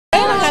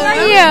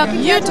you?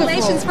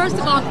 Congratulations, first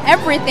of all, on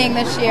everything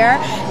this year.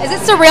 Is it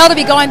surreal to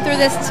be going through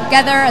this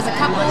together as a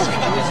couple?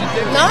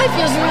 No, it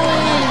feels really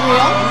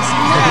real.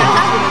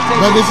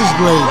 But this is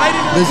great.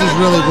 This is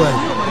really great.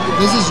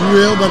 This is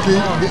real, but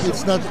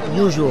it's not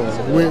usual.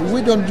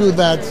 We don't do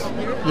that,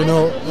 you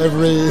know,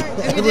 every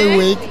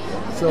week.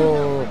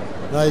 So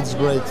it's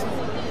great.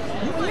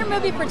 Your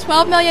movie for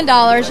 $12 million.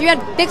 You had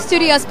big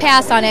studios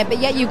pass on it, but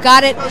yet you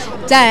got it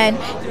done.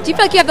 Do you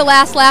feel like you have the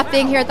last laugh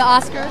being here at the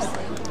Oscars?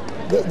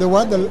 The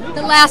what? The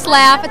last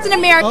laugh. It's an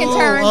American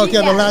term. Okay,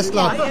 the last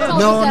laugh.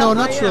 No,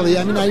 not really.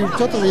 I mean, I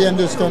totally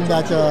understand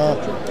that.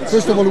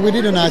 First of all, we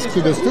didn't ask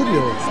to the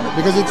studio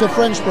because it's a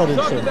French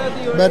production.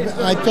 But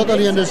I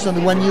totally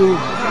understand when you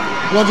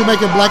want to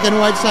make a black and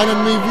white silent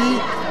movie,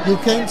 you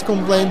can't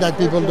complain that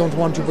people don't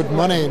want to put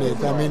money in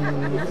it. I mean,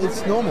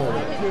 it's normal.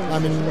 I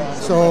mean,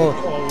 so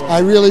I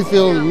really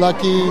feel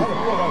lucky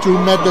to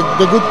meet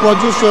the good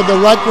producer, the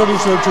right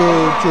producer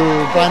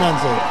to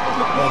finance it.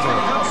 That's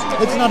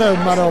all. It's not a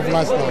matter of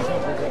last laugh.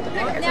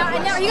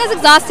 Now, are you guys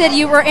exhausted?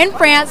 You were in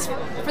France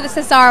for the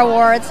César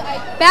Awards,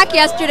 back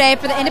yesterday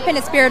for the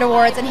Independent Spirit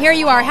Awards, and here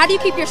you are. How do you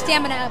keep your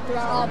stamina up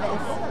throughout all this?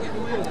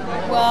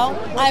 Well,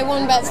 I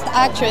won Best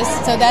Actress,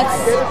 so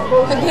that's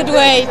a good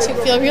way to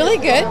feel really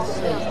good.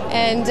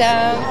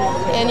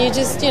 And you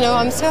just, you know,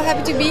 I'm so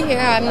happy to be here.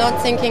 I'm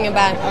not thinking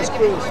about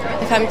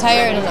if I'm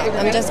tired or not.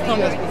 I'm just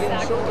coming.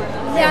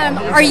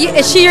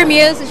 Is she your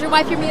muse? Is your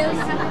wife your muse?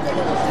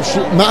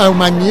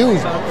 My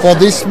muse for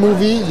this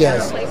movie,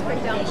 yes.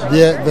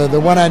 The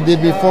one I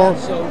did before,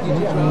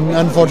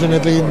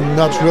 unfortunately,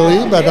 not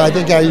really. But I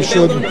think I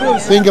should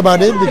think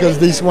about it because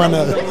this one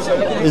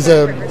is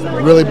a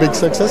really big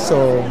success.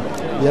 So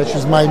yeah,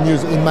 she's my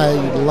muse in my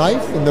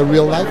life, in the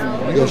real life.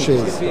 Yeah, she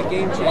is.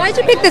 Why did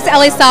you pick this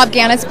Elie Saab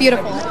gown? It's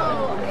beautiful.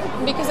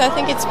 Because I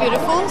think it's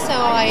beautiful. So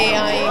I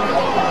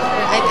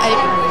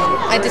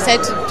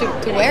decided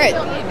to wear it.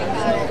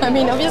 I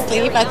mean, obviously,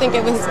 if I think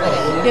it was,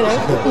 you know.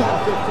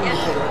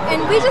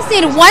 And we just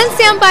need one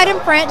soundbite in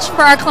French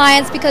for our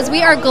clients because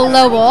we are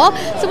global.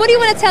 So what do you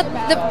want to tell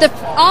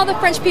all the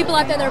French people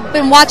out there that have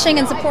been watching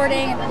and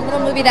supporting a little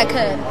movie that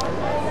could?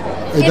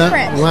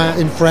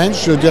 In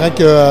French, je dirais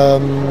que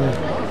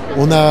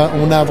on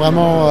a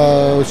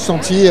vraiment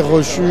senti et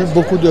reçu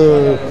beaucoup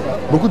de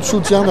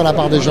soutien de la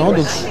part des gens.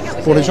 Donc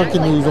pour les gens qui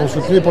nous ont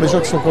soutenus et pour les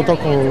gens qui sont contents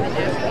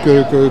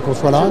qu'on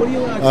soit là,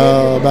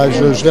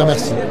 je les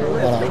remercie.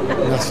 Voilà,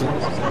 merci.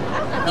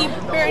 Y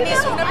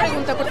Berenice, una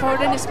pregunta por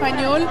favor en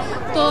español.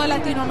 Toda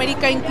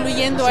Latinoamérica,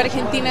 incluyendo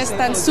Argentina,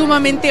 están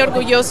sumamente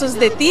orgullosos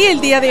de ti el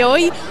día de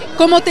hoy.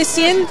 ¿Cómo te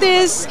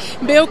sientes?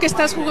 Veo que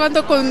estás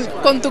jugando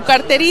con tu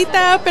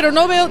carterita, pero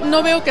no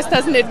veo que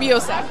estás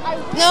nerviosa.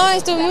 No,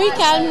 estoy muy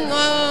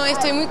calma,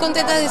 estoy muy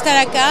contenta de estar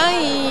acá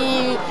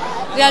y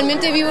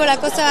realmente vivo la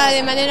cosa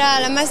de manera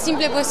la más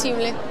simple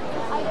posible.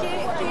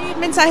 ¿Qué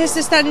mensajes te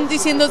están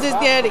diciendo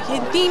desde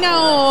Argentina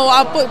o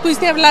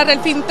pudiste hablar al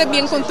fin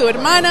también con tu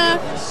hermana?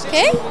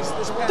 ¿Qué?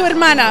 Tu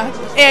hermana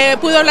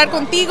pudo hablar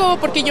contigo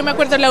porque yo me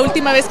acuerdo la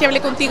última vez que hablé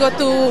contigo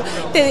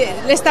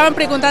le estaban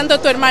preguntando a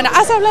tu hermana,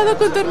 ¿has hablado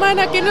con tu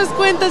hermana? ¿Qué nos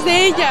cuentas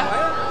de ella?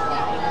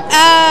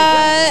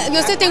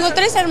 No sé, tengo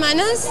 3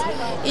 hermanas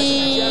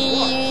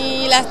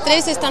y las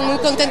 3 están muy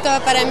contentas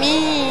para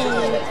mí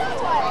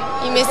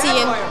y me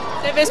siguen.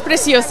 Te ves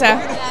preciosa.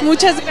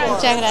 Muchas gracias.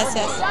 Muchas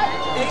gracias.